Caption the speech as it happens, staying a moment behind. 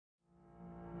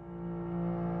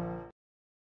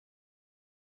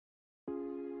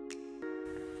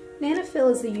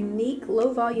NanoFil is a unique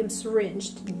low-volume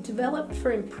syringe developed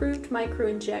for improved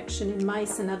microinjection in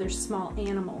mice and other small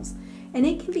animals, and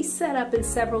it can be set up in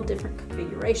several different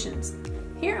configurations.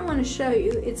 Here I want to show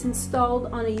you it's installed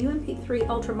on a UMP3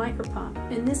 Ultra micropump,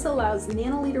 and this allows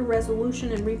nanoliter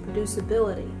resolution and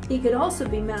reproducibility. It could also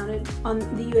be mounted on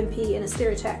the UMP in a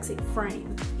stereotaxic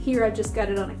frame. Here I've just got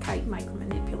it on a kite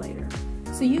micromanipulator.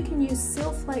 So you can use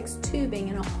SilFlex tubing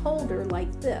in a holder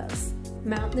like this.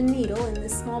 Mount the needle in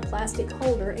this small plastic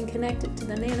holder and connect it to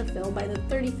the NanoFil by the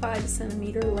 35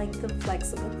 centimeter length of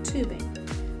flexible tubing.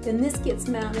 Then this gets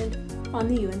mounted on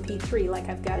the UMP3 like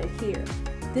I've got it here.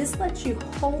 This lets you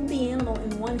hold the animal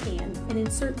in one hand and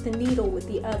insert the needle with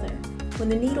the other. When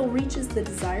the needle reaches the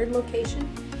desired location,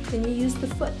 then you use the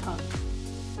foot pump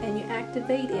and you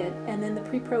activate it, and then the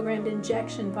pre-programmed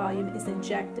injection volume is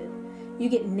injected. You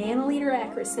get nanoliter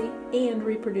accuracy and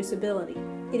reproducibility.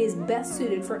 It is best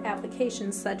suited for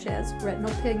applications such as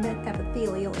retinal pigment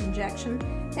epithelial injection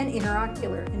and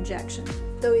interocular injection,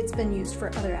 though it's been used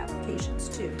for other applications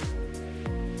too.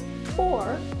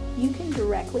 Or you can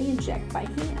directly inject by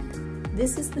hand.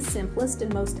 This is the simplest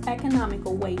and most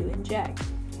economical way to inject.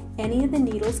 Any of the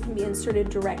needles can be inserted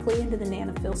directly into the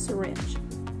NanoFil syringe.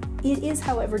 It is,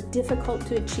 however, difficult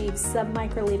to achieve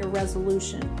sub-microliter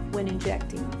resolution when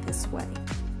injecting this way.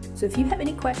 So if you have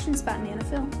any questions about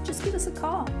NanoFil, just give us a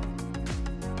call.